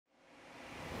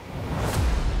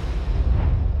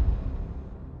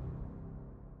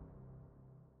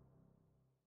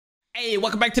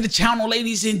welcome back to the channel,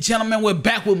 ladies and gentlemen. We're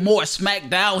back with more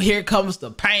Smackdown. Here comes the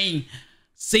pain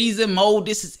season mode.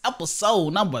 This is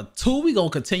episode number 2. We're gonna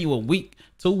continue in week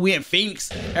 2. We in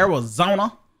Phoenix,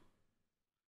 Arizona.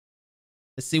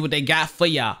 Let's see what they got for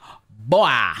y'all,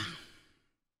 boy.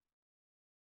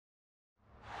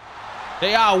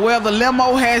 They are where the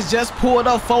limo has just pulled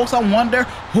up, folks. I wonder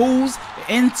who's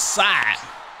inside.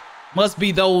 Must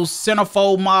be those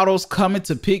centerfold models coming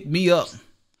to pick me up.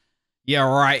 Yeah,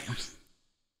 right.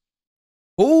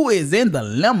 Who is in the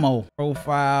limo?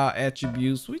 Profile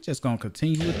attributes. We just gonna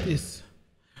continue with this.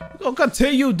 We're gonna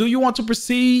continue. Do you want to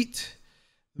proceed?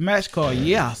 The match card.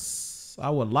 Yes,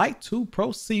 I would like to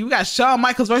proceed. We got Shawn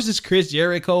Michaels versus Chris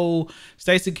Jericho.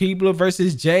 Stacy Keibler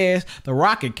versus Jazz. The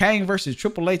Rock and Kane versus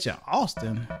Triple H and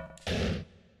Austin.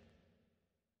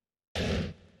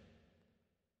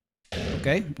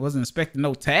 Okay, wasn't expecting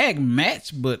no tag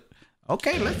match, but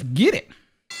okay, let's get it.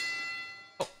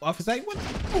 Oh, officer, what?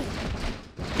 Oh,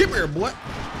 come here, boy.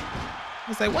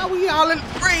 I say, why we all in the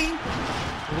ring?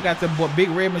 We got that boy, big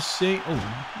red machine. Oh,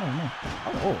 no.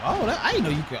 Oh, that, I didn't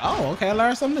know you could. Oh, okay, I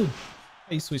learned something new.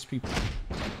 How you switch people?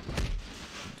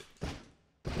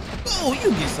 Oh,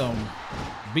 you get some.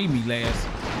 Beat me last.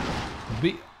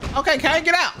 Okay, can't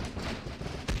get out.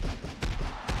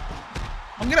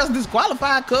 Don't get us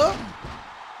disqualified, cuz.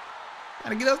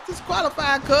 Gotta get us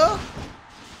disqualified, cuz.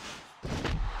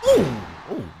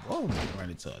 Ooh, run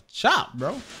into a chop,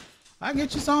 bro. I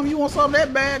get you something. You want something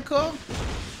that bad, cuz?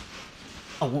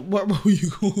 Oh, where you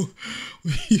going?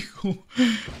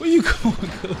 Where you going,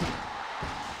 cuz?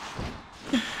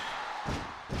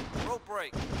 Rope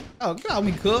break. Oh, get out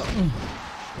me, cuz.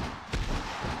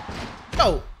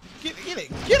 Yo,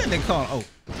 get in the car.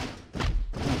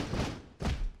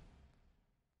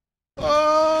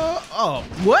 Oh,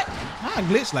 what? I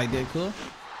glitch like that, cuz.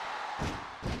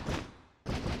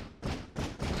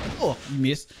 Oh, you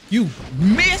miss. You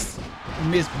miss. You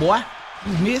miss, boy.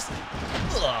 You miss.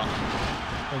 Ugh.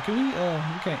 Oh, can we?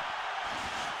 We can't.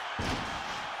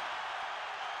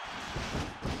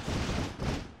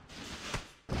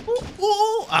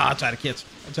 Ooh. Ah, I try to catch him.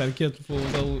 I try to catch him before it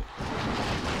was over.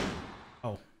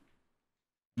 Oh.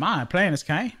 Mine playing this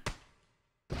game.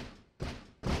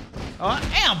 Oh, I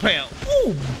am playing.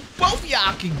 Ooh, both of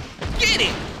y'all can get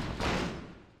it.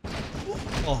 Ooh.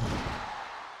 Oh.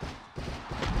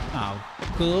 Oh,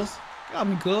 cuz. Got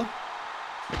me, cuz.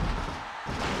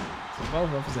 So both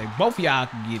of us say both of y'all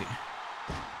can get it.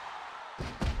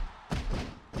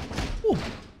 Ooh.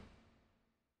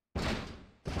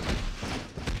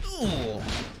 Ooh.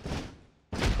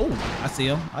 Ooh, I see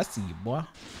him. I see you, boy.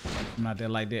 I'm not there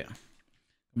like that.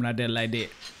 I'm not there like that.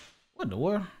 What the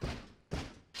world?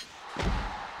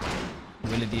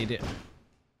 Really did it.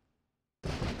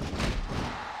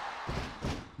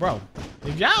 Bro,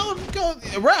 if y'all go,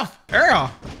 Ralph,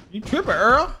 Earl, you tripping,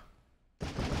 Earl?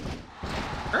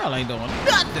 Earl ain't doing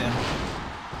nothing.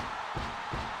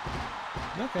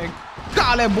 Okay,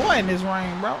 call that boy in this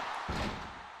ring, bro.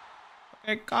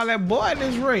 Okay, call that boy in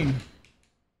this ring.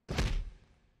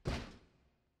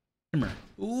 Come here.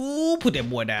 Ooh, put that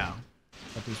boy down.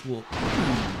 Got this whoop.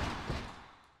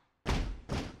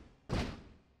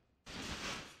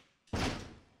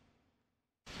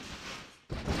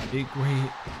 Big red,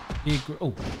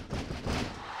 oh.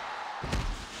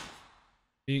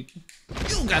 Big,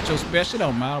 you got your special,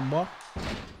 don't matter, boy.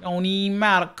 Don't even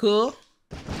matter, cuz.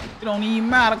 It don't even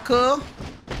matter, cuz.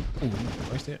 Ooh,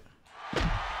 what's that?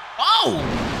 Oh!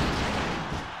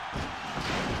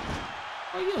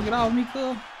 Oh, you don't get off me,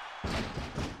 cuz.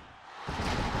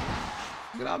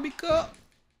 Get off me, cuz.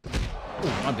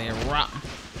 Oh, my bad, Rock.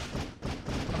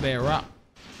 My bad, Rock.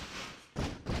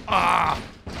 Ah!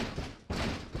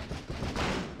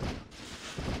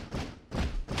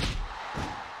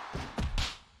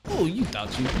 Oh, you thought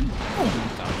you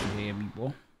had me,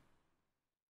 boy.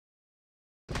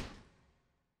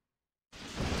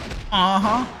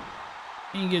 Uh-huh.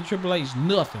 You ain't get Triple H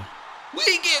nothing. We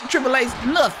ain't get Triple H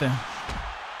nothing.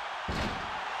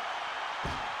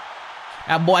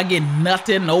 That boy get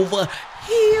nothing over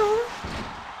here.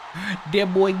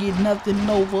 That boy get nothing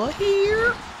over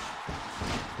here.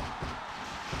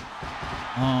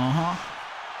 Uh-huh.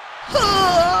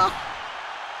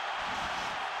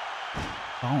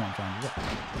 I don't want to try and do that.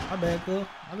 My bad, girl.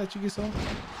 I'll let you get some.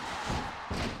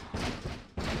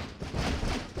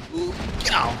 Ooh,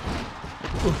 get out.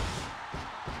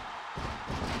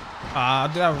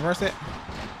 Did I reverse that?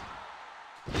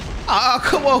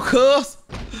 Come on, cuz.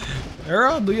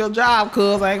 Earl, do your job,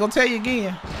 cuz. I ain't gonna tell you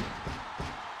again.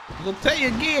 I'm gonna tell you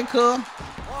again, cuz.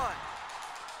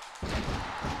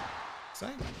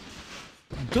 Say,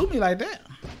 do me like that.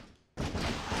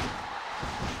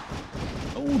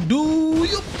 Don't do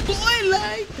your boy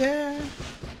like that.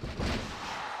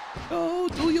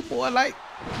 Don't do your boy like.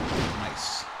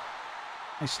 Nice.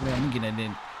 Nice slam. Let me get that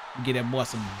in. Get that boy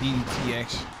some DDT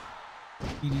action.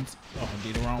 DDT. Oh, I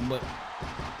did it wrong, but.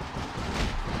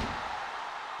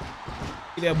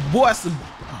 Get that boy some.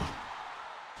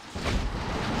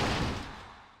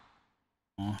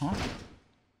 Uh-huh.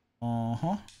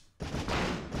 Uh-huh.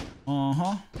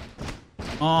 Uh-huh.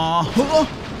 Uh-huh.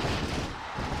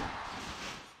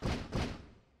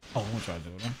 Oh, I'm gonna try to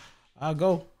do it, huh? I'll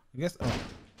go. I guess. Oh.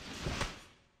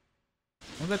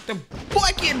 Don't let the boy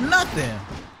get nothing.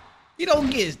 He don't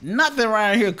get nothing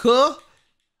around here, cuz.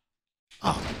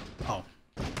 Oh. Oh.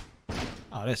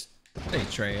 Oh, they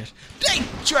trash. They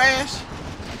trash.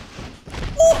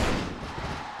 Woo.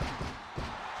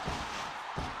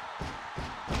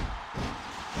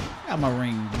 Got my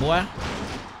ring, boy.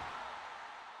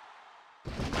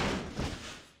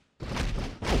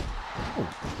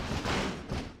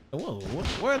 Whoa,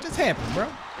 what just happened, bro?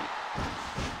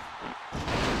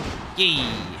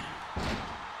 Yeah.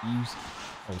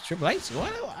 Oh, Triple H?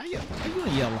 What? Are you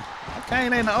in yellow? Okay,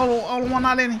 ain't the only one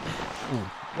not in it. Ooh,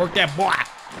 work that boy.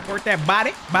 Work that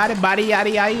body. Body, yada,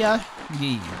 yada, yada.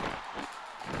 Yeah.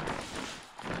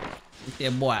 Work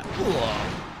that boy. Ooh.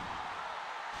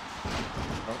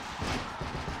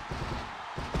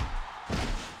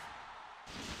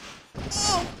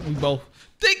 Oh, we both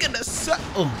thinking the sun.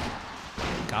 Oh.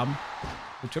 Got him.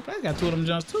 The Triple H got two of them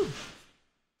jumps too.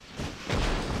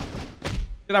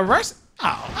 Did I reverse it?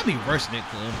 Oh, I be reversing it,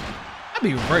 cuz. I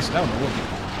be reversing. I don't know what be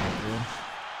going on, cuz.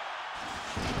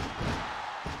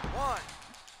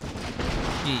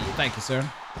 Yeah, thank you, sir.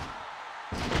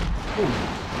 Ooh.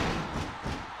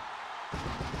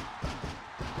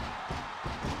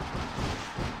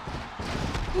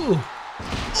 Ooh.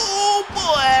 Oh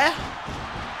boy.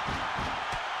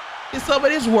 Get some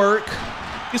of this work.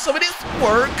 Get some of this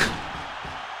work.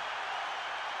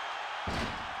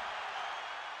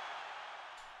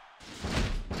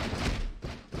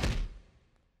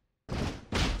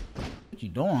 What you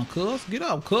doing, cuz? Get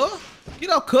up, cuz. Get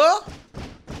up, cuz.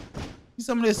 Get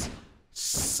some of this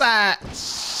side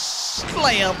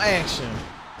slam action.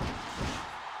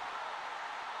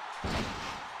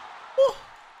 Ooh.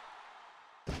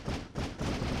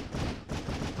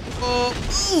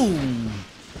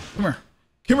 Come here.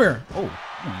 Come here. Oh,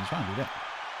 I ain't trying to do that.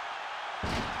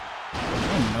 I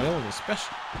didn't know that was a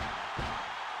special.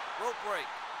 Rope break.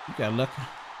 You got lucky.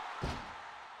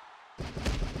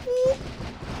 Ooh.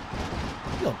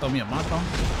 You gonna throw me a my phone?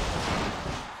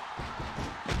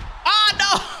 Oh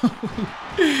no!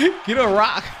 Get a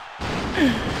rock.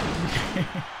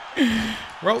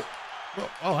 Rope.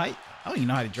 Oh, I don't even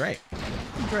know how to drag.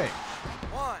 Drag.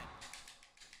 1,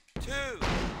 2.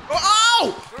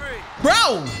 Oh! 3.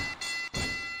 Bro!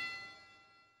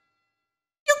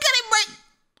 You couldn't break.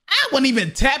 I wasn't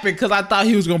even tapping because I thought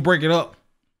he was gonna break it up.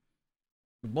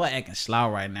 The boy acting slow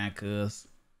right now, cuz.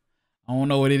 I don't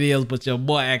know what it is, but your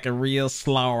boy acting real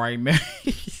slow right now.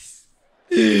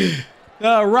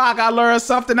 Rock, I learned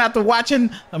something after watching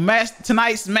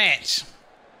tonight's match.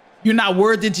 You're not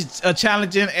worthy to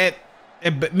challenging at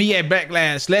me at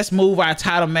Backlash. Let's move our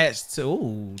title match to.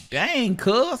 Ooh, dang,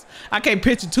 cuz. I can't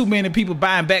picture too many people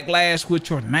buying Backlash with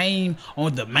your name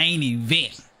on the main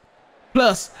event.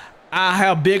 Plus, I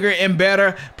have bigger and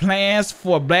better plans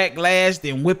for Backlash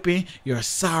than whipping your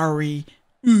sorry.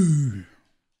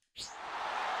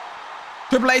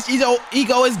 Triple H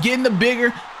ego is getting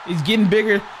bigger. It's getting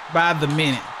bigger by the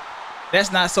minute. That's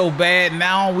not so bad.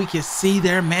 Now we can see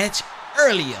their match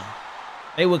earlier.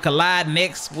 They will collide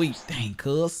next week. Dang,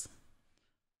 cuz.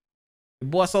 Your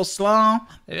boy so slum.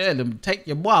 Yeah, them take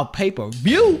your boy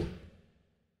pay-per-view.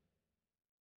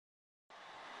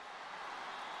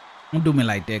 Don't do me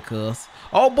like that, cuz.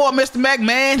 Oh boy, Mr.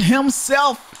 McMahon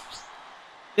himself.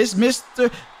 It's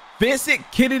Mr. Vincent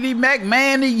Kennedy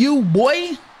McMahon to you,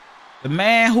 boy. The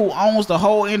man who owns the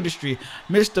whole industry.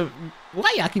 Mr.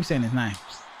 Why y'all keep saying his name?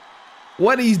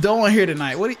 What he's doing here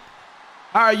tonight?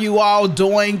 How are you all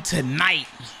doing tonight?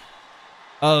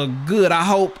 Good. I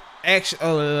hope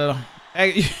actually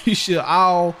you should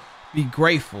all be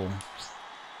grateful.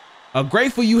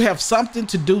 Grateful you have something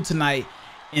to do tonight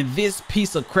in this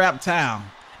piece of crap town.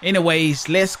 Anyways,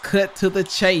 let's cut to the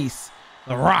chase.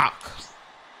 The Rock.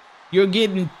 You're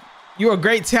a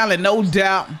great talent, no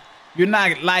doubt. You're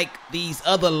not like these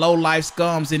other low-life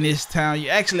scums in this town. You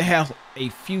actually have a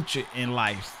future in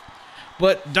life.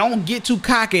 But don't get too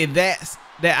cocky that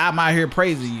I'm out here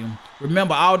praising you.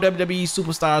 Remember, all WWE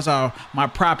superstars are my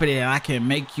property, and I can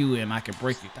make you and I can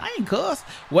break you. Dang, cuz.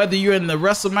 Whether you're in the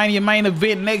WrestleMania main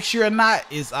event next year or not,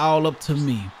 it's all up to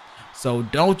me. So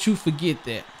don't you forget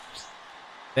that.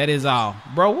 That is all.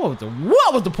 Bro, what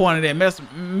was the point of that?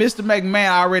 Mr.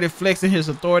 McMahon already flexing his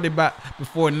authority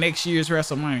before next year's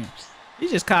WrestleMania. He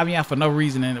just called me out for no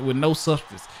reason and with no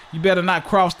substance. You better not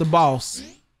cross the boss.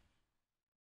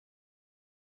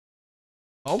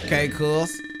 Okay,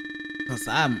 cuz. Cause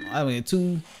I'm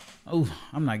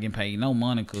not getting paid no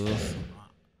money, cuz.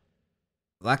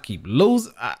 I keep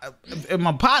losing.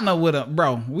 My partner with a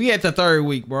bro. We at the 3rd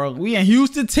week, bro. We in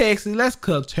Houston, Texas. Let's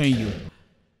continue.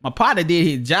 My partner did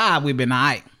his job. We been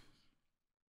alright.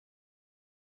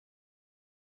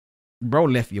 Bro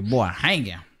left your boy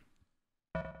hanging.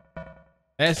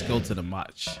 Let's go to the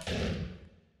match.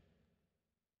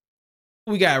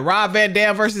 We got Rob Van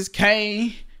Dam versus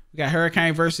Kane. We got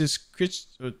Hurricane versus Chris.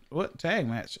 What tag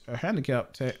match? A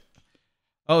handicap tag.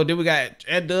 Oh, then we got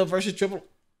AntDub versus Triple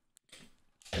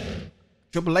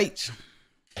H.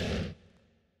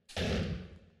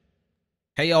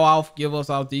 KO off, give us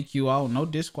off, DQ off, no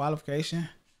disqualification.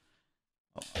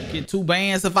 Get 2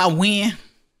 bans if I win.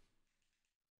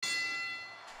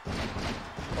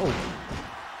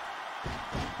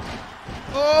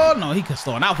 Oh no, he could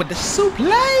start out with the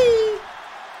suplex.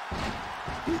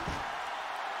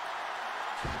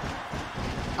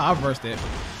 I'll reverse that.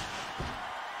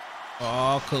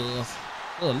 Oh, cuz.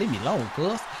 Oh, leave me alone,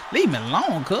 cuz. Leave me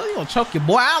alone, cuz. You gonna choke your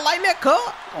boy out like that, cuz?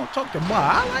 You gonna choke your boy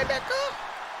out like that, cuz?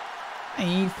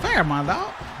 Ain't fair, my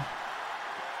dog.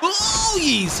 Oh,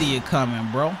 you ain't see it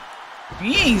coming, bro.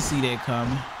 You ain't see that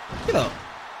coming. Get up.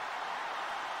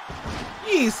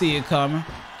 You ain't see it coming.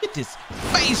 Get this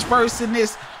face first in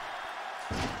this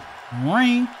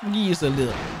ring. Give you a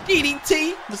little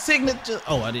DDT, the signature.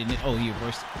 Oh, I didn't. Oh, you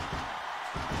reversed it.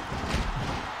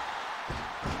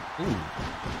 Ooh.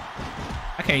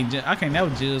 I can't never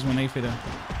judge when they finna.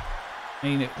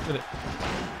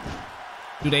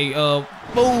 Do they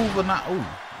move or not? Ooh,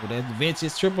 well, that's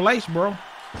vintage Triple H, bro.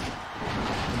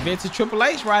 Vintage Triple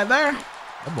H right there.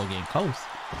 That boy getting close.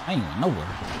 I ain't went nowhere.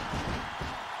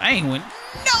 I ain't went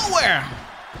nowhere.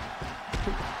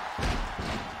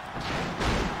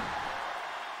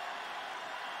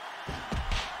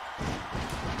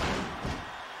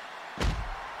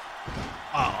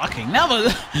 Oh, I can't never.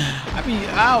 I mean,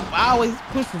 I always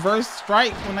push reverse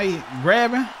strike when they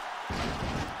grabbing.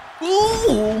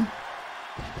 Ooh.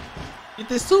 Get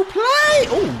this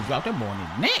suplex. Ooh, drop that boy on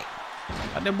his neck.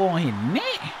 Drop that boy on his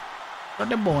neck. Drop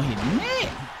that boy on his neck.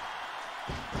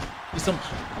 Get some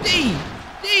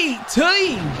DDT.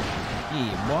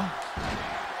 Yeah, boy.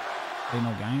 Play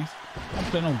no games. Don't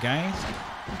play no games.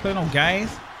 Don't play no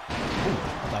games. Ooh,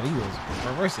 I thought he was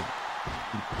reversing.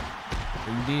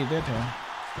 You did that time.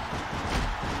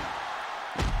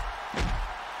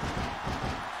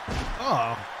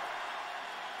 Oh.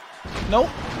 Nope.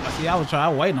 See, I was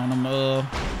waiting on them.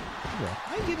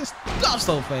 How you get this stuff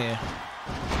so fast?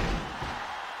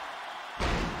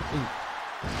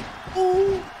 Ooh.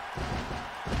 Ooh.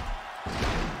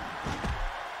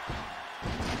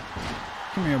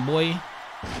 Come here, boy.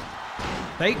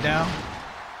 Take down.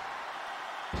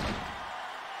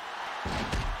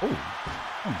 Oh,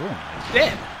 I'm doing like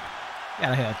that. You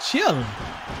gotta have chilling.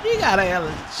 You gotta have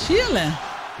chilling.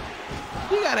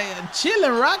 You gotta have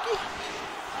chilling, Rocky.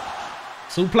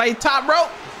 Suplex top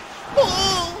rope.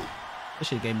 Ooh. That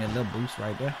shit gave me a little boost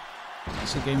right there. That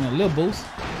shit gave me a little boost.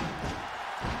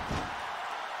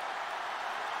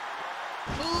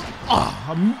 Ooh. Oh,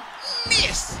 I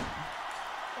missed.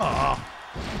 Oh.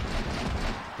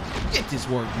 Get this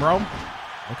work, bro.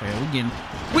 Okay,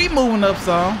 we moving up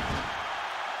some.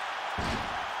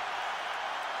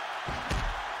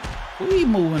 We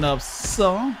moving up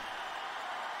some.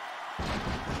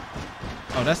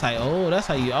 Oh, that's how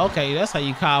you, okay, that's how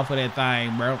you call for that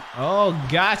thing, bro. Oh,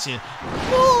 gotcha.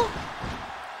 Woo.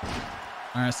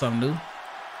 Learn something new.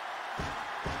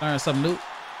 Learn something new.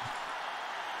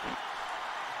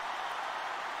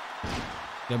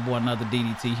 That boy another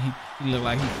DDT. He look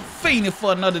like he fiending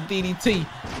for another DDT.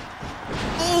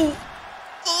 Ooh.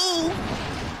 Ooh.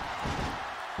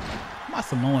 My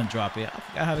Samoan drop here. I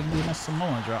forgot how to do my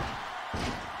Samoan drop.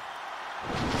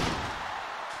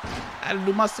 I had to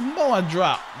do my Samoan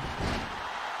drop.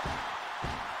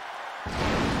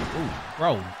 Ooh,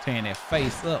 bro, tearing that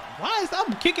face up. Why is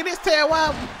I'm kicking his tail?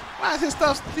 Why is his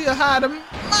stuff still higher than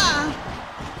mine?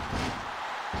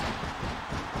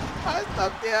 Why is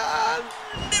stuff still higher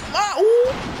than mine?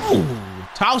 Ooh, ooh,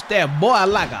 toss that boy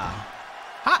like a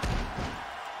hot.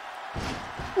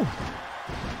 Ooh.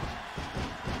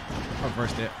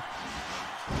 Reverse that.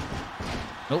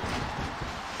 Nope.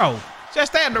 Oh,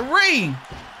 just at the ring.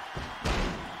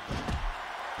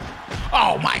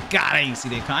 Oh my God, I ain't see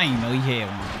that. I didn't even know he had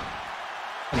one.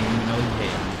 I didn't even know he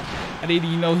had one. I didn't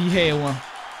even know he had one.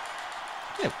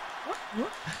 Yeah, what? 1,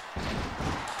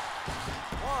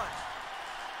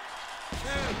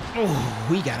 2. Oh,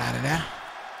 we got out of there.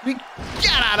 We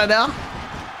got out of there.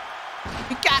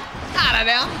 We got out of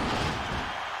there.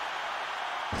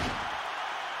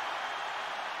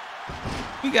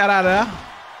 We got out of there.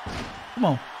 Come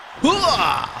on.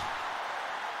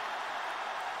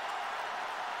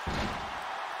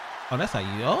 Oh, that's how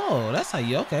you. Oh, that's how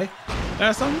you. Okay,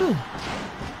 that's something new.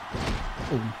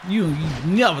 Oh, you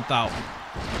never thought.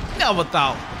 Never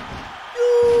thought.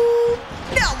 You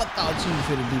never thought you was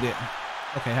gonna do that.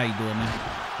 Okay, how you doing now?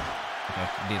 Okay,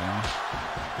 I did it wrong.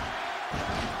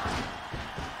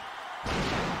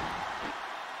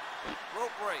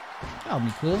 Rope break. That'll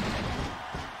be cool.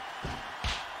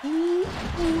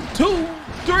 2,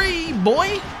 3,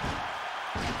 boy.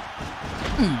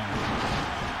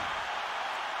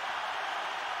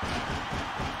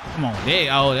 Come on, there.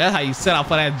 Oh, that's how you set up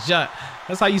for that jump.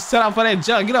 That's how you set up for that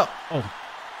jump. Get up. Oh.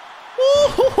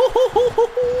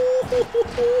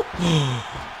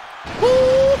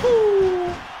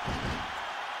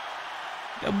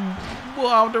 That boy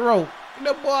off the rope. Get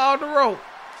that boy off the rope.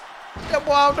 Get that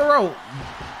boy off the rope. 1,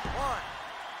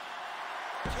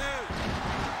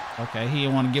 2. Okay, he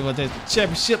didn't want to give up that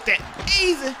championship that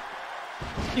easy.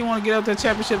 He didn't want to get up that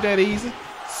championship that easy.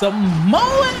 Some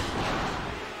more.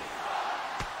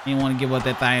 He didn't want to give up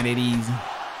that thing that easy.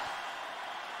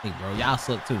 Hey, bro, y'all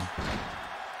suck too.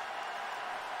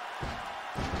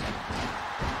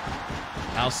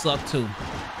 Y'all suck too.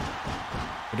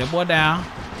 Put that boy down.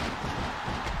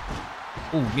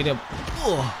 Ooh, get up.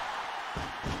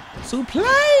 Suplex.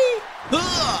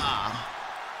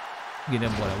 Get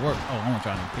that boy to work. Oh, I'm gonna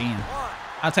try to pin.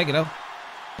 I'll take it though.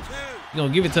 2. You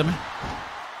gonna give it to me?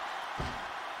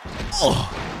 Oh,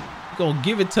 you gonna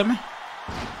give it to me?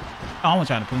 Oh, I'm gonna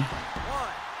try to pin. 1,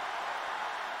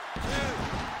 2.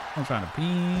 I'm trying to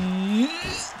pin.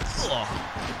 Oh.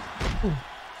 Ooh.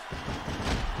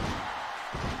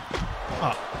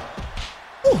 Oh.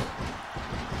 Ooh.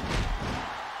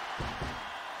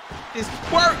 It's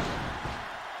work.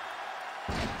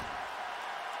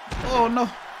 Oh no.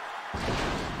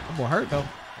 That boy hurt though.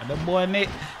 Got that boy in it.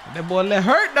 That boy let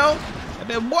hurt though. Got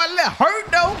that boy let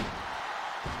hurt though.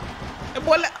 That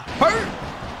boy let hurt.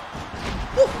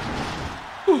 Woo.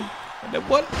 Woo. Got that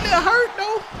boy let hurt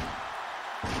though.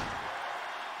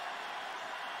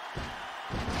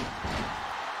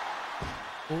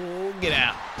 Oh, get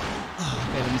out.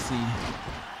 Okay, let me see.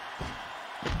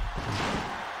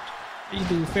 How you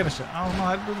do the finisher? I don't know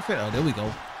how to do the finisher. Oh, there we go.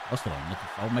 That's what I'm looking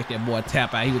for. Make that boy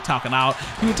tap out. He was talking all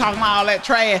that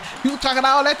trash. You talking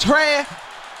all that trash.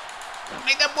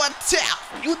 Make that boy tap.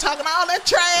 You talking all that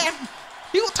trash.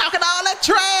 He was talking all that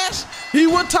trash. He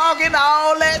was talking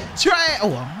all that trash.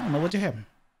 Oh, I don't know what just happened.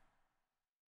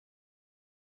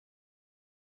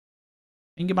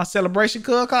 You can get my celebration,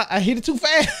 cuz I hit it too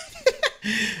fast.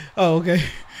 Oh, okay.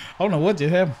 I don't know what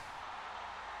just happened.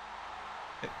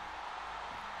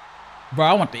 Bro,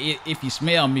 I want the If You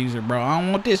Smell music, bro. I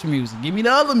don't want this music. Give me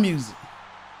the other music.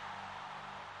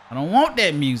 I don't want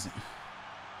that music.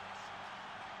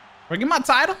 Bro, get my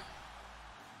title.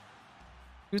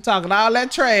 You were talking all that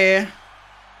trash.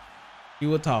 You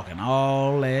were talking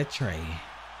all that trash.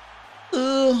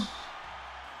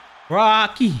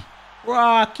 Rocky.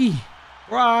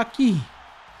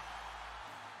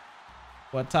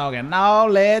 We're talking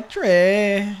all that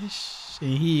trash.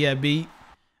 And he got beat.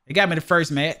 They got me the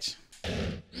first match.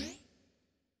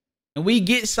 And we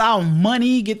get some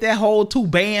money, get that whole 2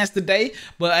 bands today.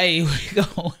 But hey,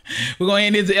 we're gonna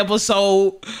end this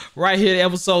episode right here,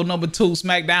 episode number 2,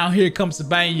 SmackDown. Here comes the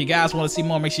bang. You guys want to see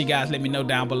more? Make sure you guys let me know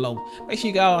down below. Make sure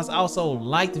you guys also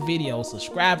like the video,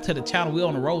 subscribe to the channel. We're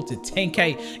on the road to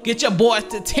 10K. Get your boys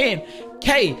to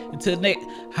 10K. Until next,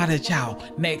 holla at y'all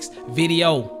next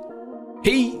video.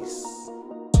 Peace.